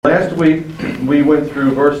week we went through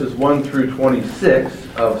verses 1 through 26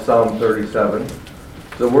 of Psalm 37.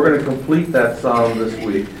 So we're going to complete that psalm this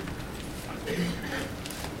week.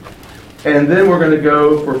 And then we're going to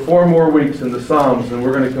go for 4 more weeks in the Psalms, and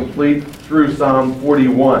we're going to complete through Psalm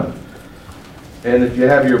 41. And if you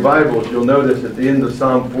have your Bibles, you'll notice at the end of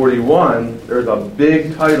Psalm 41, there's a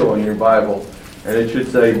big title in your Bible, and it should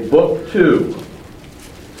say Book 2,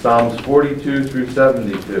 Psalms 42 through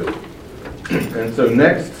 72. And so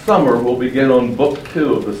next summer, we'll begin on Book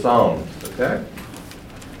 2 of the Psalms, okay?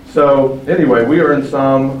 So anyway, we are in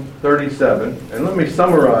Psalm 37, and let me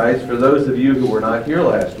summarize for those of you who were not here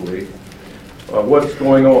last week what's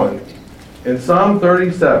going on. In Psalm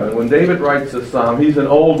 37, when David writes this psalm, he's an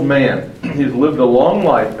old man. He's lived a long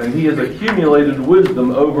life, and he has accumulated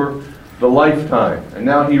wisdom over the lifetime. And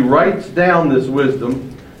now he writes down this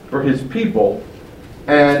wisdom for his people,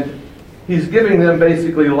 and he's giving them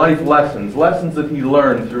basically life lessons that he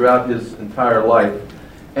learned throughout his entire life.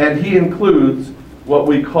 And he includes what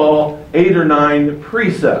we call 8 or 9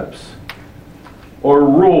 precepts or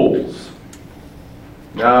rules.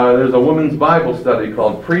 Now, there's a women's Bible study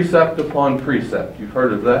called Precept Upon Precept. You've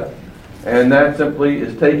heard of that? And that simply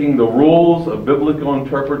is taking the rules of biblical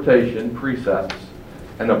interpretation, precepts,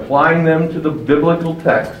 and applying them to the biblical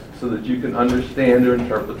text so that you can understand or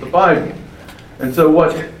interpret the Bible. And so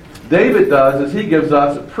what David does is he gives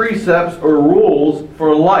us precepts or rules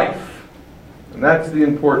for life. And that's the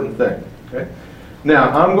important thing. Okay? Now,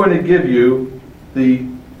 I'm going to give you the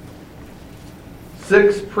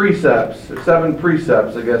 6 precepts, or 7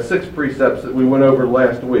 precepts, 6 precepts that we went over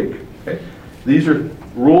last week. Okay? These are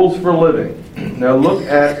rules for living. Now look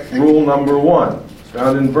at rule number 1. It's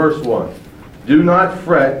found in verse 1. Do not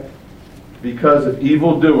fret because of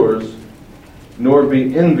evildoers, nor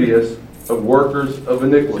be envious of workers of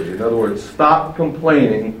iniquity. In other words, stop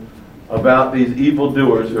complaining about these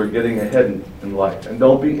evildoers who are getting ahead in life. And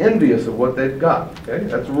don't be envious of what they've got. Okay?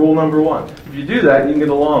 That's rule number 1. If you do that, you can get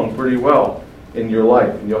along pretty well in your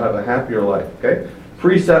life, and you'll have a happier life. Okay?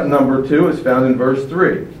 Precept number 2 is found in verse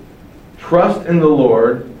 3. Trust in the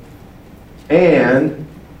Lord and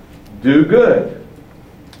do good.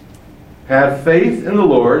 Have faith in the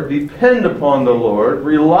Lord, depend upon the Lord,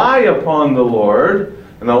 rely upon the Lord.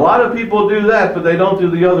 And a lot of people do that, but they don't do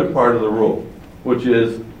the other part of the rule, which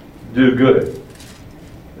is do good.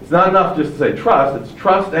 It's not enough just to say trust. It's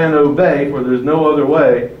trust and obey, for there's no other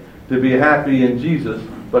way to be happy in Jesus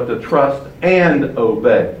but to trust and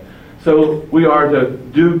obey. So we are to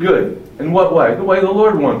do good. In what way? The way the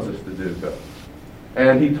Lord wants us to do good.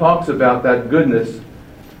 And he talks about that goodness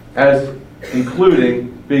as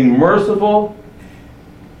including being merciful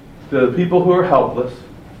to the people who are helpless,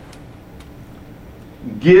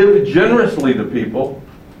 give generously to people,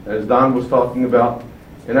 as Don was talking about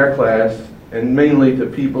in our class, and mainly to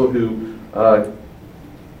people who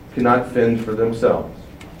cannot fend for themselves.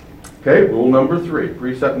 Okay, rule number 3.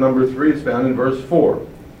 Precept number 3 is found in verse 4.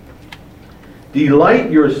 Delight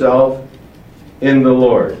yourself in the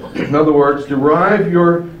Lord. In other words, derive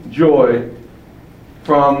your joy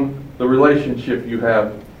from the relationship you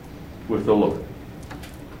have with the Lord.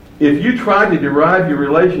 If you try to derive your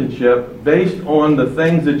relationship based on the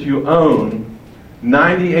things that you own,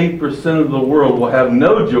 98% of the world will have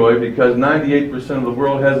no joy because 98% of the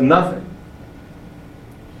world has nothing.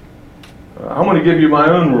 I'm going to give you my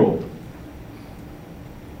own rule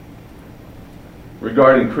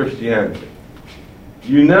regarding Christianity.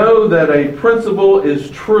 You know that a principle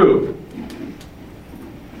is true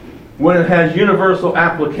when it has universal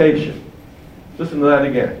application. Listen to that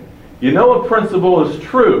again. You know a principle is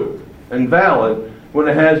true and valid when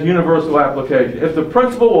it has universal application. If the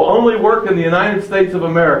principle will only work in the United States of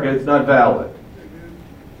America, it's not valid.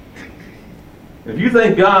 If you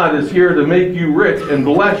think God is here to make you rich and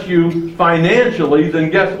bless you financially, then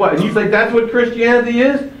guess what? And you think that's what Christianity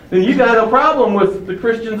is? Then you got a problem with the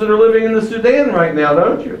Christians that are living in the Sudan right now,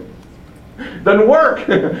 don't you? Doesn't work.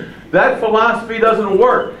 That philosophy doesn't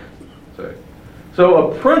work.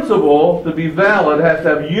 So a principle, to be valid, has to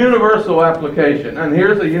have universal application. And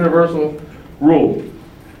here's a universal rule.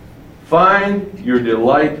 Find your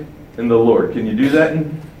delight in the Lord. Can you do that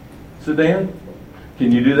in Sudan?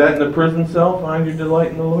 Can you do that in the prison cell? Find your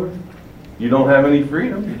delight in the Lord? You don't have any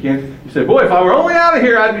freedom. You can't. You say, boy, if I were only out of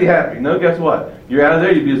here, I'd be happy. No, guess what? You're out of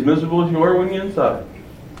there, you'd be as miserable as you were when you're inside.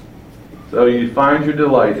 So you find your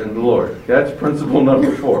delight in the Lord. That's principle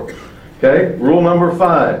number 4. Okay? Rule number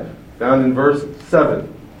 5, found in verse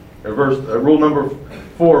 7. Rule number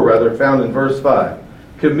 4, rather, found in verse 5.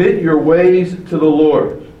 Commit your ways to the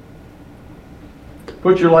Lord.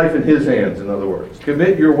 Put your life in His hands, in other words.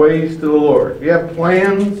 Commit your ways to the Lord. If you have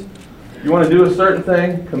plans You want to do a certain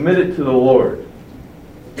thing? Commit it to the Lord.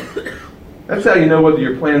 That's how you know whether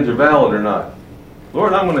your plans are valid or not.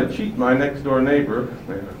 Lord, I'm going to cheat my next door neighbor.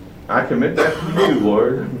 I commit that to you,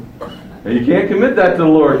 Lord. And you can't commit that to the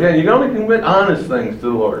Lord. Yeah, you can only commit honest things to the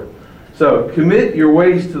Lord. So commit your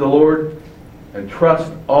ways to the Lord and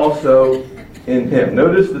trust also in Him.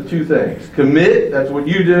 Notice the two things. Commit, that's what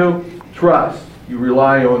you do. Trust, you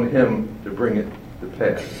rely on Him to bring it to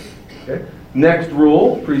pass. Okay? Next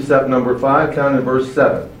rule, precept number 5, found in verse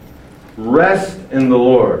 7. Rest in the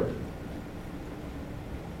Lord.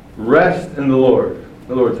 Rest in the Lord.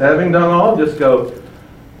 In other words, having done all, just go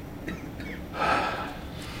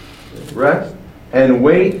rest and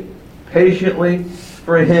wait patiently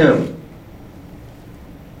for Him.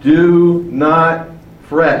 Do not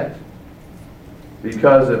fret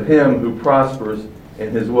because of him who prospers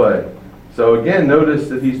in his way. So again, notice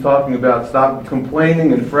that he's talking about stop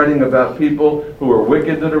complaining and fretting about people who are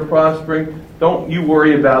wicked that are prospering. Don't you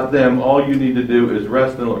worry about them. All you need to do is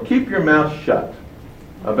rest in the Lord. Keep your mouth shut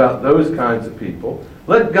about those kinds of people.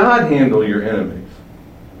 Let God handle your enemies.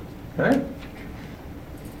 Okay?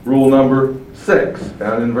 Rule number 6,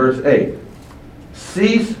 found in verse 8.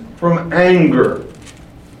 Cease from anger.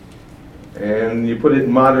 And you put it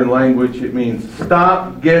in modern language, it means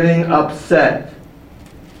stop getting upset.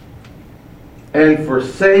 And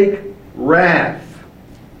forsake wrath.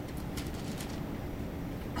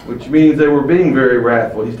 Which means they were being very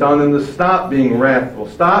wrathful. He's telling them to stop being wrathful.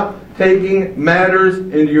 Stop taking matters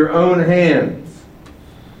into your own hands.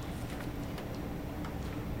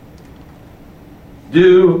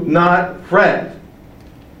 Do not fret.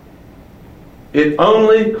 It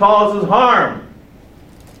only causes harm.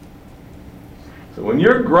 So when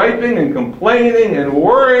you're griping and complaining and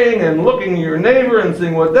worrying and looking at your neighbor and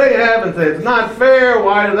seeing what they have and say, it's not fair,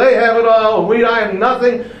 why do they have it all, I have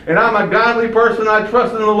nothing, and I'm a godly person, I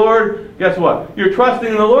trust in the Lord, guess what? You're trusting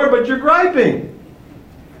in the Lord, but you're griping.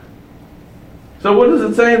 So what does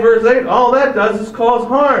it say in verse 8? All that does is cause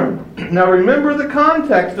harm. Now remember the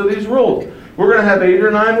context of these rules. We're going to have 8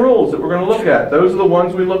 or 9 rules that we're going to look at. Those are the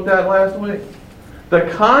ones we looked at last week. The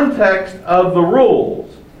context of the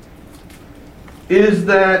rules is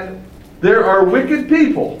that there are wicked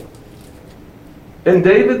people in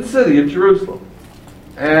David's city of Jerusalem,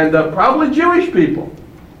 and probably Jewish people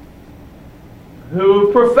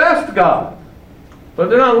who professed God, but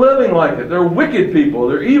they're not living like it. They're wicked people.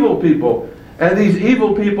 They're evil people. And these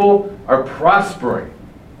evil people are prospering.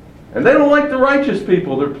 And they don't like the righteous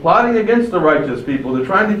people. They're plotting against the righteous people. They're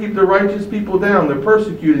trying to keep the righteous people down. They're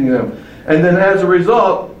persecuting them. And then as a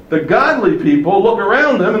result, the godly people look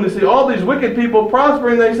around them and they see all these wicked people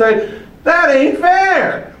prospering. They say, that ain't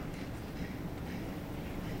fair.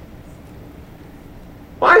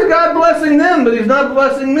 Why is God blessing them, but He's not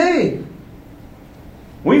blessing me?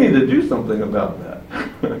 We need to do something about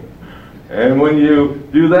that. And when you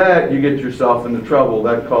do that, you get yourself into trouble.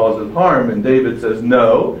 That causes harm. And David says,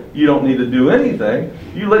 no, you don't need to do anything.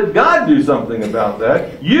 You let God do something about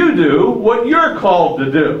that. You do what you're called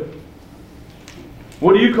to do.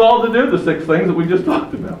 What are you called to do? The 6 things that we just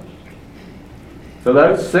talked about. So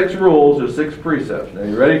that's 6 rules or 6 precepts. Now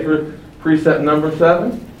you ready for precept number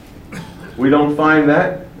 7? We don't find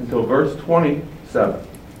that until verse 27.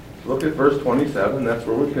 Look at verse 27. That's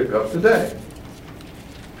where we pick up today.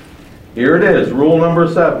 Here it is, rule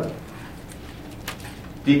number 7.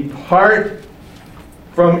 Depart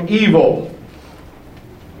from evil.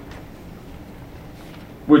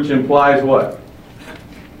 Which implies what?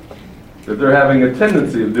 That they're having a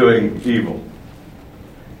tendency of doing evil.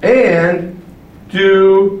 And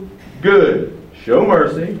do good. Show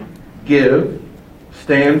mercy. Give.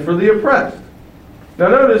 Stand for the oppressed. Now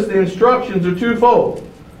notice the instructions are twofold.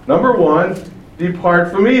 Number 1,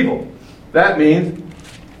 depart from evil. That means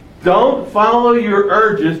don't follow your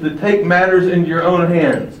urges to take matters into your own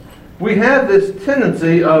hands. We have this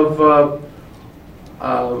tendency of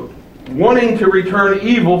wanting to return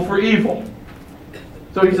evil for evil.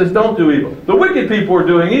 So he says, don't do evil. The wicked people are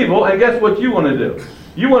doing evil, and guess what you want to do?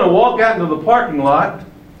 You want to walk out into the parking lot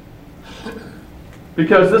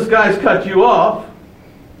because this guy's cut you off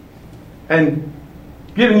and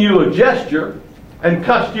given you a gesture and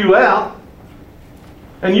cussed you out,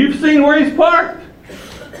 and you've seen where he's parked.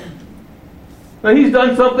 Now he's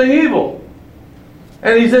done something evil.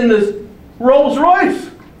 And he's in this Rolls Royce.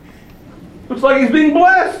 Looks like he's being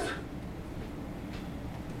blessed.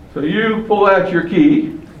 So you pull out your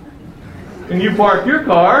key, and you park your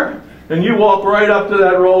car, and you walk right up to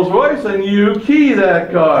that Rolls Royce, and you key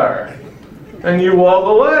that car. And you walk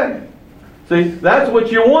away. See, that's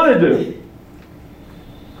what you want to do.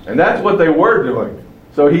 And that's what they were doing.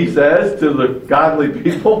 So he says to the godly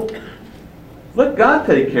people, Let God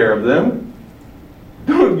take care of them.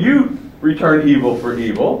 Don't you return evil for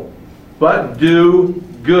evil, but do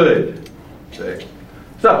good. See?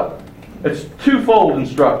 So, it's twofold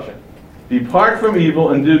instruction. Depart from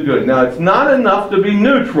evil and do good. Now, it's not enough to be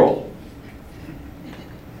neutral.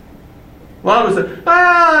 A lot of us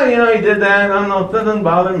say, he did that, I don't know, it doesn't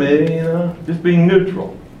bother me, just being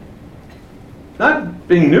neutral. Not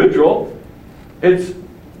being neutral, it's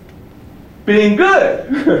being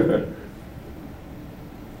good.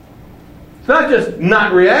 It's not just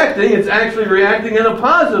not reacting, it's actually reacting in a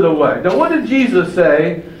positive way. Now, what did Jesus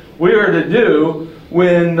say we are to do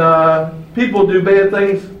when people do bad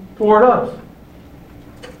things toward us?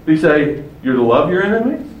 Did he say, you're to love your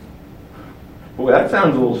enemies? Boy, that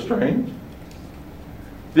sounds a little strange.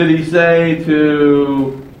 Did he say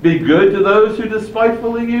to be good to those who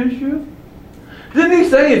despitefully use you? Didn't he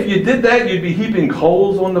say if you did that, you'd be heaping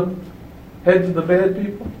coals on the heads of the bad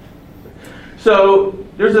people? So,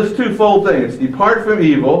 there's this twofold thing. It's depart from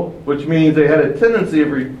evil, which means they had a tendency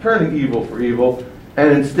of returning evil for evil,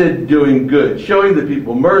 and instead doing good, showing the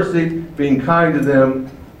people mercy, being kind to them,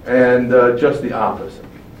 and just the opposite.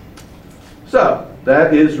 So,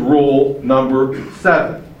 that is rule number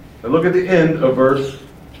 7. Now look at the end of verse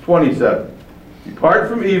 27. Depart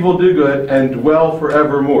from evil, do good, and dwell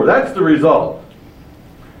forevermore. That's the result.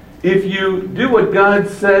 If you do what God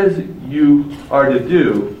says you are to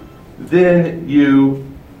do, then you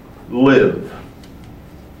live.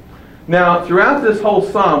 Now, throughout this whole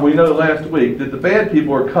psalm, we know last week that the bad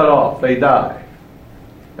people are cut off. They die.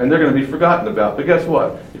 And they're going to be forgotten about. But guess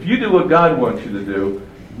what? If you do what God wants you to do,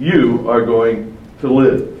 you are going to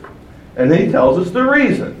live. And then he tells us the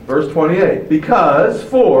reason. Verse 28. Because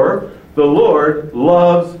for the Lord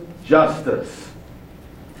loves justice.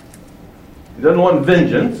 He doesn't want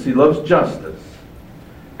vengeance. He loves justice.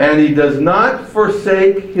 And he does not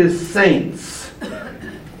forsake his saints.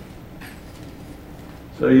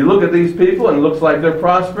 So you look at these people and it looks like they're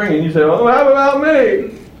prospering and you say, oh, how about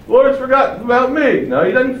me? The Lord's forgotten about me. No,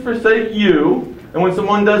 he doesn't forsake you. And when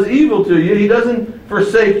someone does evil to you, he doesn't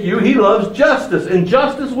forsake you. He loves justice, and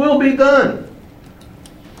justice will be done.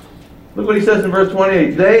 Look what he says in verse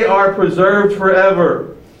 28. They are preserved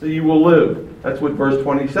forever, so you will live. That's what verse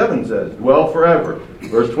 27 says. Dwell forever.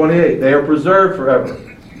 Verse 28. They are preserved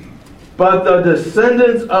forever. But the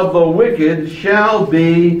descendants of the wicked shall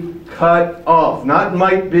be cut off. Not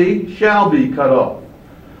might be, shall be cut off.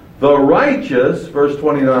 The righteous, verse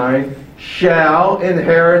 29, shall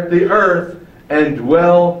inherit the earth and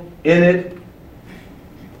dwell in it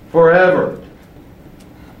forever.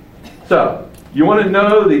 So, you want to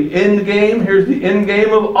know the end game? Here's the end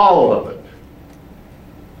game of all of it.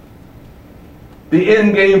 The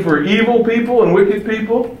end game for evil people and wicked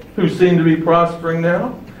people who seem to be prospering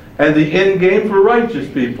now, and the end game for righteous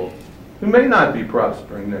people who may not be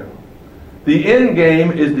prospering now. The end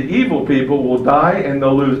game is the evil people will die and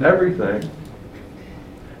they'll lose everything.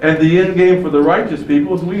 And the end game for the righteous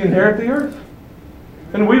people is we inherit the earth.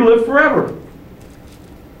 And we live forever.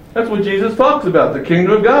 That's what Jesus talks about. The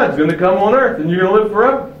kingdom of God is going to come on earth and you're going to live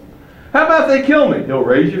forever. How about they kill me? He'll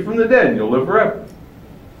raise you from the dead and you'll live forever.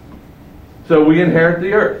 So we inherit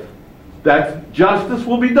the earth. Justice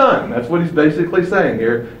will be done. That's what he's basically saying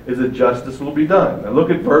here, is that justice will be done. Now look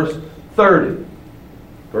at verse 30.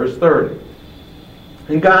 Verse 30.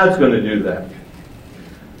 And God's going to do that.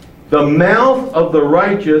 The mouth of the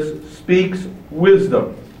righteous speaks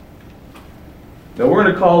wisdom. Now we're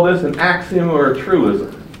going to call this an axiom or a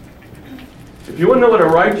truism. If you want to know what a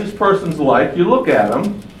righteous person's like, you look at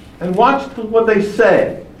them and watch what they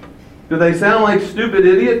say. Do they sound like stupid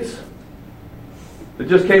idiots that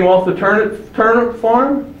just came off the turnip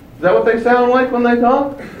farm? Is that what they sound like when they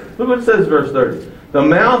talk? Look what it says, verse 30. The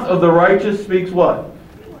mouth of the righteous speaks what?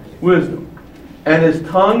 Wisdom. And his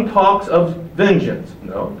tongue talks of vengeance.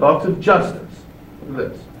 No, talks of justice. Look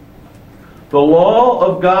at this. The law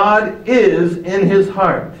of God is in his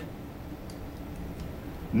heart.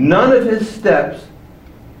 None of his steps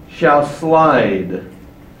shall slide.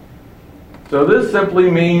 So this simply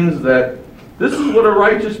means that this is what a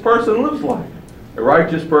righteous person lives like. A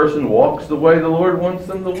righteous person walks the way the Lord wants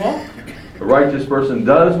them to walk. The righteous person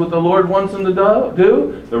does what the Lord wants him to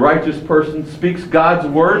do. The righteous person speaks God's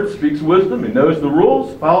word, speaks wisdom. He knows the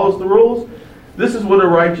rules, follows the rules. This is what a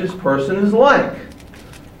righteous person is like.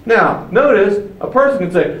 Now, notice, a person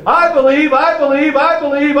can say, I believe,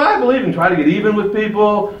 and try to get even with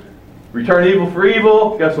people, return evil for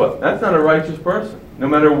evil. Guess what? That's not a righteous person, no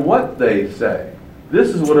matter what they say. This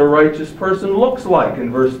is what a righteous person looks like in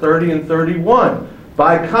verse 30 and 31.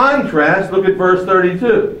 By contrast, look at verse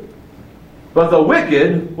 32. But the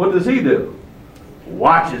wicked, what does he do?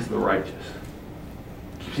 Watches the righteous.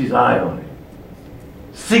 keeps his eye on him.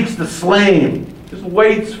 Seeks to slay him. Just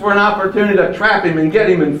waits for an opportunity to trap him and get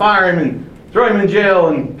him and fire him and throw him in jail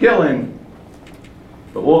and kill him.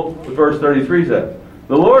 But look what verse 33 says.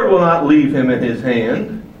 The Lord will not leave him in his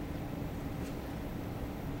hand.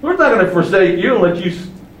 The Lord's not going to forsake you and let you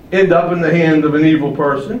end up in the hand of an evil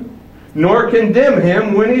person, nor condemn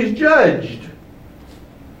him when he's judged.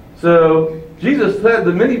 So Jesus said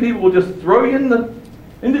that many people will just throw you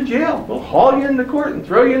into jail. They'll haul you into court and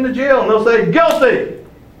throw you into jail, and they'll say, guilty.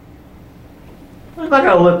 He's not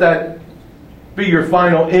going to let that be your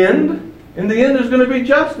final end. In the end, there's going to be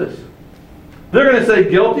justice. They're going to say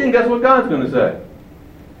guilty, and guess what God's going to say?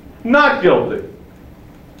 Not guilty.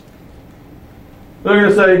 They're going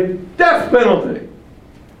to say death penalty.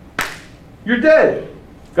 You're dead.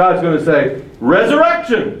 God's going to say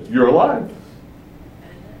resurrection. You're alive.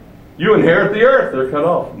 You inherit the earth. They're cut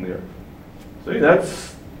off from the earth. See,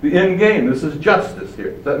 that's the end game. This is justice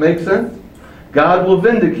here. Does that make sense? God will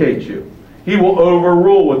vindicate you. He will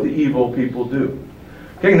overrule what the evil people do.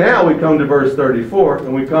 Okay, now we come to verse 34,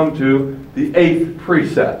 and we come to the 8th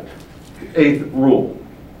precept, the 8th rule.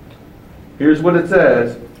 Here's what it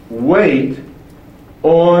says. Wait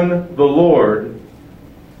on the Lord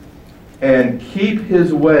and keep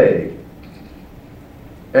his way,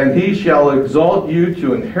 and he shall exalt you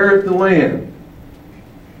to inherit the land.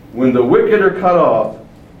 When the wicked are cut off,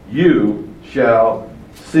 you shall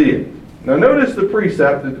see it. Now notice the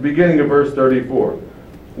precept at the beginning of verse 34.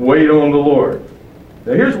 Wait on the Lord.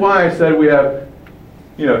 Now here's why I said we have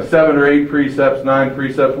 7 or 8 precepts, 9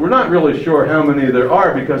 precepts. We're not really sure how many there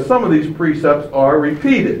are because some of these precepts are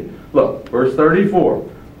repeated. Look, verse 34.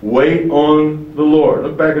 Wait on the Lord.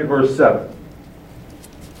 Look back at verse 7.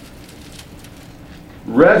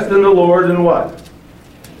 Rest in the Lord and what?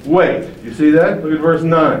 Wait. You see that? Look at verse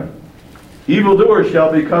 9. Evildoers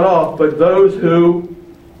shall be cut off, but those who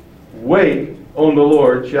wait on the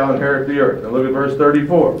Lord shall inherit the earth. Now look at verse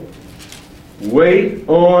 34. Wait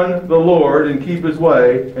on the Lord and keep his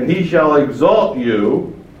way, and he shall exalt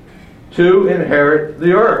you to inherit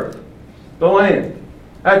the earth, the land.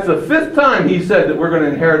 That's the 5th time he said that we're going to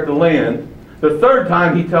inherit the land. The 3rd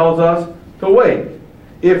time he tells us to wait.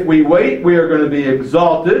 If we wait, we are going to be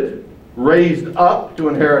exalted, raised up to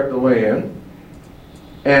inherit the land.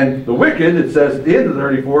 And the wicked, it says at the end of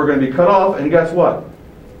 34, are going to be cut off, and guess what?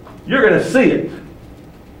 You're going to see it.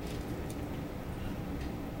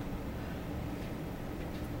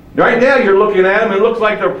 Right now you're looking at them and it looks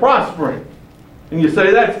like they're prospering. And you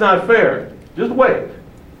say, that's not fair. Just wait.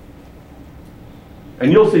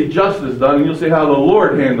 And you'll see justice done, and you'll see how the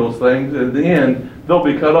Lord handles things. At the end, they'll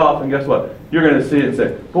be cut off, and guess what? You're going to see it and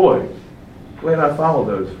say, boy, glad I followed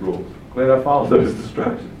those rules. Glad I followed those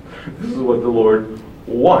instructions. This is what the Lord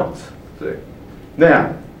wants. See?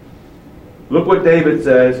 Now, look what David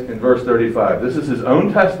says in verse 35. This is his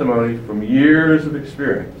own testimony from years of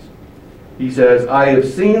experience. He says, I have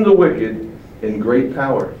seen the wicked in great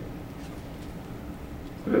power.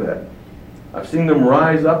 Look at that. I've seen them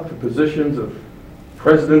rise up to positions of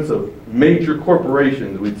presidents of major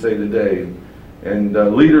corporations, we'd say today, and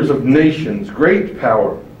leaders of nations, great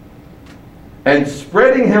power. And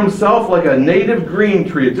spreading himself like a native green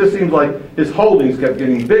tree. It just seems like his holdings kept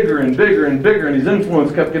getting bigger and bigger and bigger, and his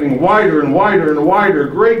influence kept getting wider and wider and wider.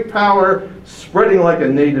 Great power, spreading like a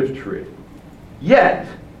native tree. Yet,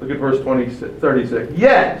 look at verse 36.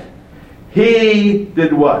 Yet, he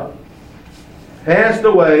did what? Passed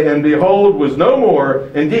away, and behold, was no more.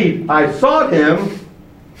 Indeed, I sought him,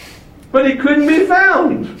 but he couldn't be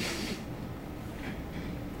found.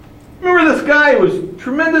 Remember this guy was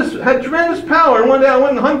had tremendous power, and one day I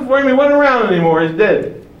went and hunt for him. He wasn't around anymore. He's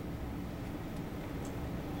dead.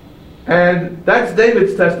 And that's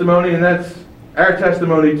David's testimony, and that's our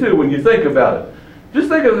testimony too when you think about it. Just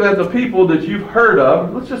think of the people that you've heard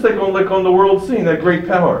of. Let's just think on the world scene, that great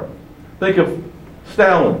power. Think of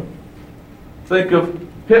Stalin. Think of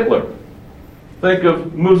Hitler. Think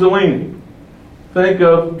of Mussolini. Think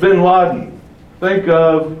of Bin Laden. Think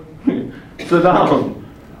of Saddam.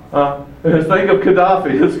 Think of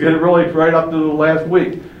Gaddafi. Let's get it really right up to the last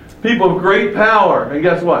week. People of great power. And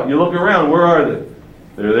guess what? You look around, where are they?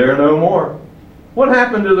 They're there no more. What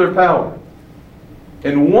happened to their power?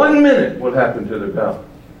 In 1 minute, what happened to their power?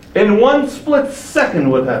 In 1 split second,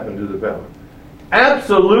 what happened to their power?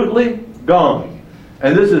 Absolutely gone.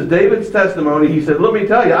 And this is David's testimony. He said, let me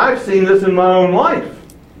tell you, I've seen this in my own life.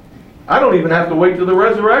 I don't even have to wait till the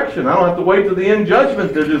resurrection. I don't have to wait till the end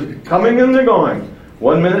judgment. They're just coming and they're going.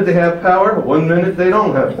 1 minute they have power, 1 minute they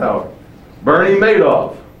don't have power. Bernie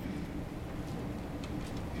Madoff.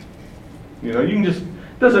 You can just,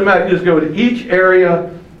 doesn't matter, you just go to each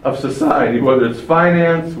area of society, whether it's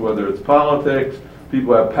finance, whether it's politics.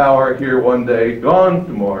 People have power here one day, gone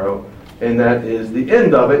tomorrow, and that is the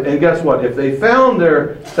end of it. And guess what? If they found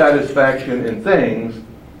their satisfaction in things,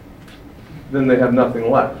 then they have nothing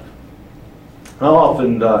left. I'll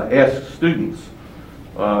often ask students,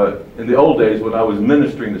 in the old days when I was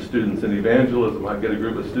ministering to students in evangelism, I'd get a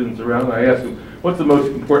group of students around and I ask them, what's the most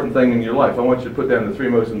important thing in your life? I want you to put down the 3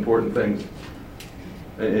 most important things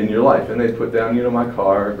in your life. And they'd put down, my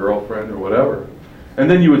car, girlfriend, or whatever. And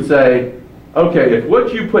then you would say, okay, if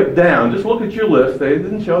what you put down, just look at your list, they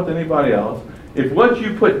didn't show it to anybody else, if what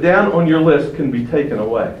you put down on your list can be taken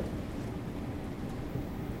away,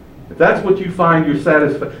 if that's what you find you're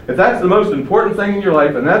satisfied, if that's the most important thing in your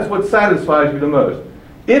life and that's what satisfies you the most,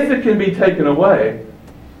 if it can be taken away,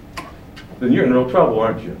 then you're in real trouble,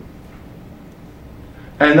 aren't you?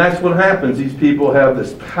 And that's what happens. These people have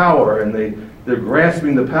this power and they're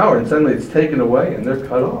grasping the power and suddenly it's taken away and they're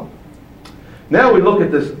cut off. Now we look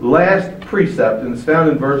at this last precept, and it's found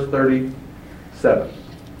in verse 37.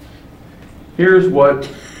 Here's what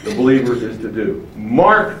the believers is to do.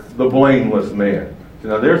 Mark the blameless man. So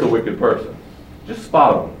now there's a wicked person. Just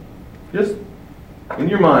spot him. Just, in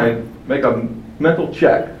your mind, make a mental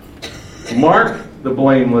check. Mark the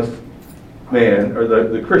blameless man, or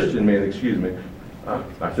the Christian man, excuse me.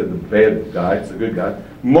 I said the bad guy, it's the good guy.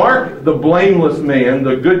 Mark the blameless man,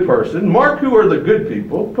 the good person. Mark who are the good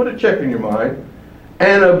people. Put a check in your mind.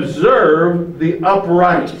 And observe the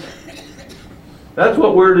upright. That's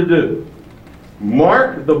what we're to do.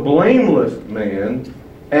 Mark the blameless man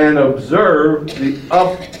and observe the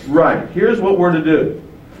upright. Here's what we're to do.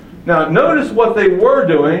 Now, notice what they were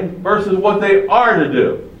doing versus what they are to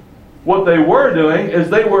do. What they were doing is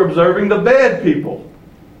they were observing the bad people.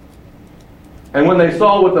 And when they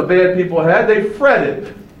saw what the bad people had, they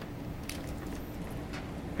fretted.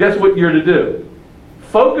 Guess what you're to do?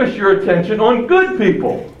 Focus your attention on good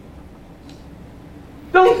people.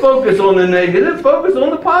 Don't focus on the negative, focus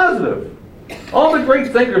on the positive. All the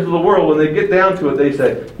great thinkers of the world, when they get down to it, they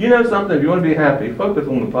say, you know something, if you want to be happy, focus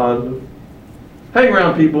on the positive. Hang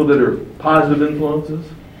around people that are positive influences,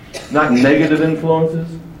 not negative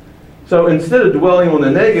influences. So instead of dwelling on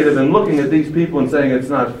the negative and looking at these people and saying it's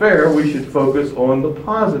not fair, we should focus on the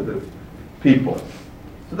positive people.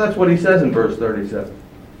 So that's what he says in verse 37.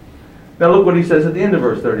 Now look what he says at the end of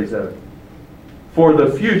verse 37. For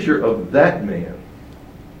the future of that man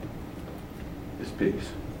is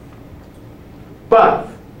peace. But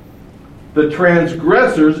the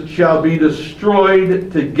transgressors shall be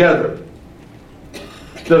destroyed together.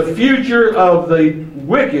 The future of the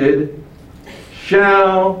wicked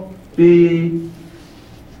shall be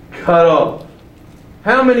cut off.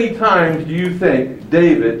 How many times do you think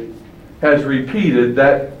David has repeated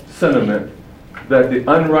that sentiment that the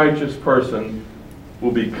unrighteous person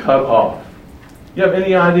will be cut off? You have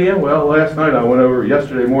any idea? Well,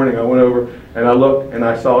 yesterday morning I went over and I looked and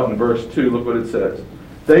I saw it in verse 2. Look what it says.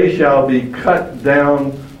 They shall be cut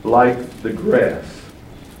down like the grass.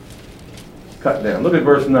 Cut down. Look at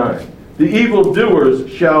verse 9. The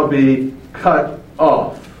evildoers shall be cut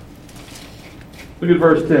off. Look at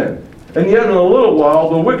verse 10. And yet in a little while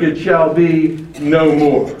the wicked shall be no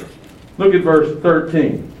more. Look at verse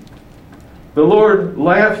 13. The Lord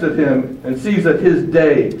laughs at him and sees that his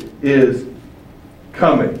day is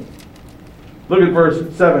coming. Look at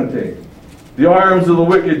verse 17. The arms of the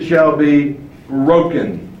wicked shall be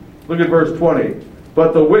broken. Look at verse 20.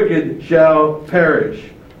 But the wicked shall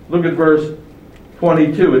perish. Look at verse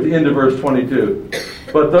 22, at the end of verse 22.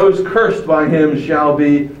 But those cursed by him shall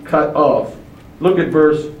be cut off. Look at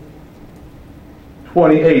verse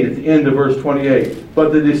 28, at the end of verse 28.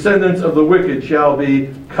 But the descendants of the wicked shall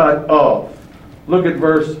be cut off. Look at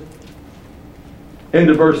end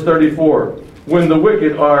of verse 34. When the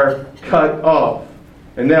wicked are cut off.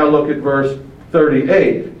 And now look at verse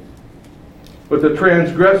 38. But the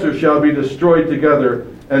transgressors shall be destroyed together,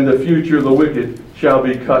 and the future of the wicked shall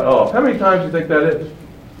be cut off. How many times do you think that is?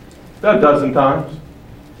 About a dozen times.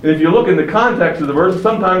 And if you look in the context of the verse,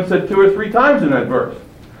 sometimes said 2 or 3 times in that verse.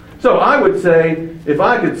 So I would say, if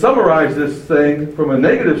I could summarize this thing from a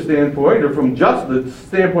negative standpoint, or from the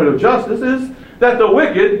standpoint of justice, is that the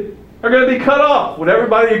wicked are going to be cut off. Would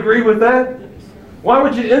everybody agree with that? Why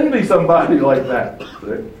would you envy somebody like that?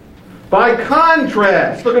 By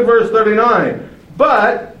contrast, look at verse 39.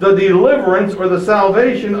 But the deliverance or the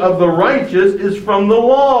salvation of the righteous is from the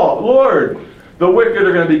Lord. The wicked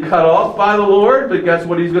are going to be cut off by the Lord, but guess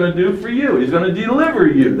what he's going to do for you? He's going to deliver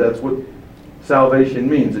you. That's what salvation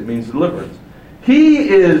means. It means deliverance. He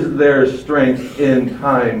is their strength in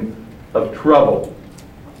time of trouble.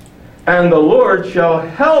 And the Lord shall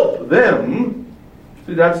help them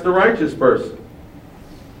See, that's the righteous person.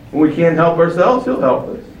 When we can't help ourselves, He'll help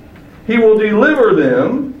us. He will deliver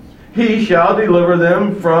them. He shall deliver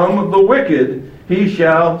them from the wicked. He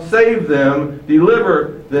shall save them,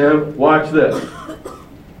 deliver them. Watch this.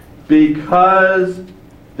 Because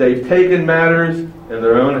they've taken matters in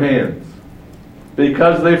their own hands.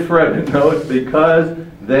 Because they fretted. No, it's because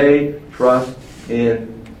they trust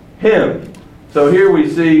in Him. So here we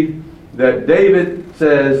see that David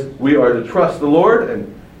says we are to trust the Lord. And,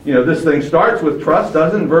 this thing starts with trust,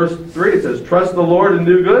 doesn't it? In verse 3, it says, trust the Lord and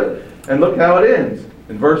do good. And look how it ends.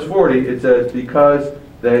 In verse 40, it says, because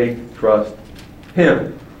they trust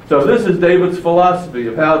Him. So this is David's philosophy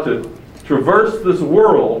of how to traverse this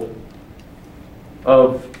world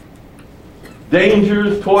of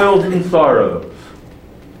dangers, toils, and sorrows.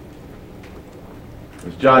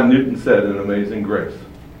 As John Newton said in Amazing Grace,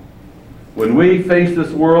 when we face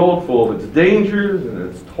this world full of its dangers and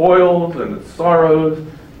its toils and its sorrows,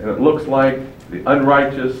 and it looks like the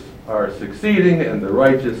unrighteous are succeeding and the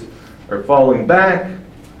righteous are falling back,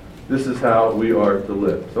 this is how we are to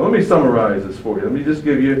live. So let me summarize this for you. Let me just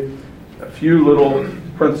give you a few little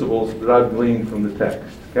principles that I've gleaned from the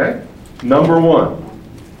text. Okay? Number 1,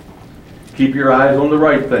 keep your eyes on the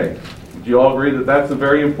right things. Would you all agree that that's a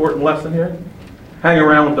very important lesson here? Hang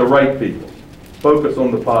around with the right people. Focus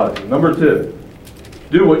on the positive. Number 2,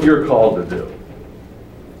 do what you're called to do.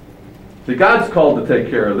 See, God's called to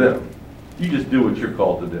take care of them. You just do what you're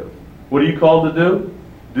called to do. What are you called to do?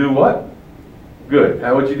 Do what? Good.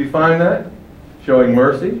 How would you define that? Showing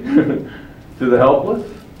mercy to the helpless,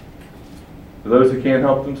 to those who can't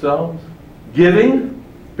help themselves. Giving,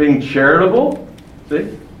 being charitable.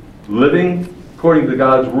 See? Living according to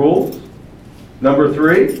God's rules. Number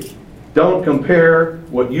 3, don't compare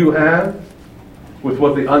what you have with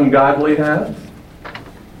what the ungodly have.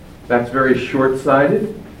 That's very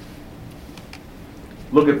short-sighted.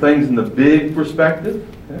 Look at things in the big perspective.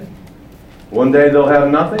 Okay? One day they'll have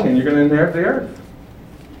nothing and you're going to inherit the earth.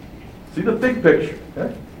 See the big picture.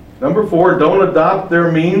 Okay? Number 4, don't adopt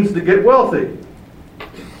their means to get wealthy.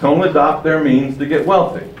 Don't adopt their means to get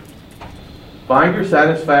wealthy. Find your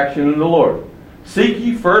satisfaction in the Lord. Seek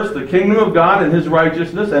ye first the kingdom of God and His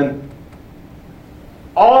righteousness, and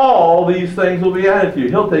all these things will be added to you.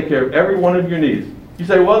 He'll take care of every one of your needs. You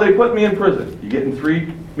say, well, they put me in prison. You getting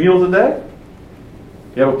 3 meals a day?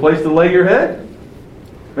 You have a place to lay your head?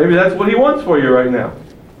 Maybe that's what He wants for you right now.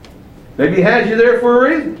 Maybe He has you there for a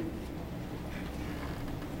reason.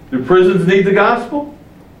 Do prisons need the gospel?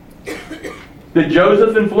 Did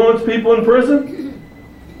Joseph influence people in prison?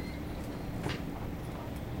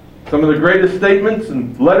 Some of the greatest statements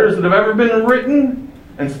and letters that have ever been written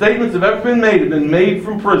and statements that have ever been made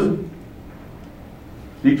from prison.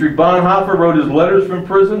 Dietrich Bonhoeffer wrote his letters from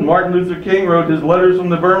prison. Martin Luther King wrote his letters from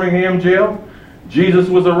the Birmingham jail. Jesus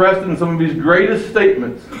was arrested, and some of his greatest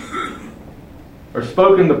statements are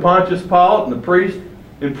spoken to Pontius Pilate and the priest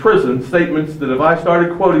in prison, statements that if I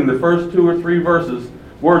started quoting the first 2 or 3 verses,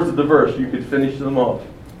 words of the verse, you could finish them off.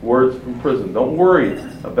 Words from prison. Don't worry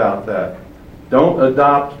about that. Don't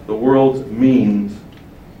adopt the world's means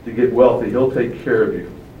to get wealthy. He'll take care of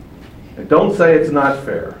you. And don't say it's not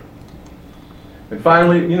fair. And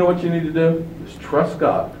finally, you know what you need to do? Just trust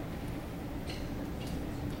God.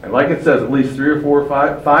 And like it says at least 3 or 4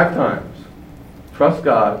 or 5 times, trust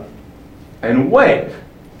God and wait.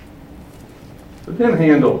 Let Him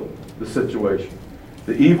handle the situation.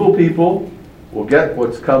 The evil people will get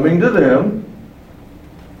what's coming to them,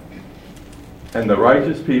 and the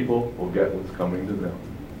righteous people will get what's coming to them.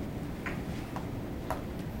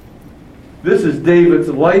 This is David's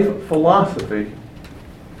life philosophy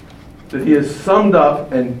that he has summed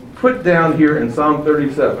up and put down here in Psalm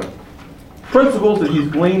 37. Principles that he's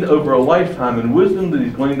gleaned over a lifetime and wisdom that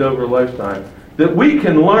he's gleaned over a lifetime that we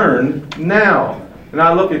can learn now. And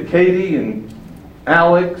I look at Katie and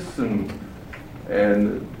Alex and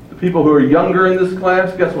the people who are younger in this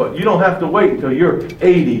class. Guess what? You don't have to wait until you're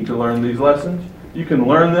 80 to learn these lessons. You can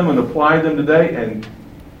learn them and apply them today and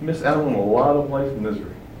miss out on a lot of life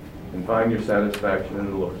misery and find your satisfaction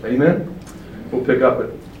in the Lord. Amen? We'll pick up at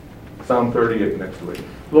Psalm 38 next week.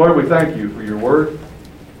 Lord, we thank you for your word.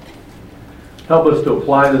 Help us to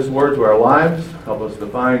apply this word to our lives. Help us to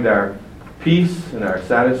find our peace and our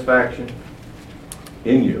satisfaction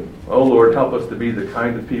in you. Oh Lord, help us to be the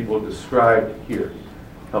kind of people described here.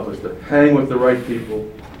 Help us to hang with the right people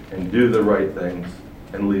and do the right things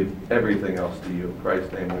and leave everything else to you. In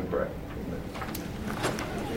Christ's name we pray.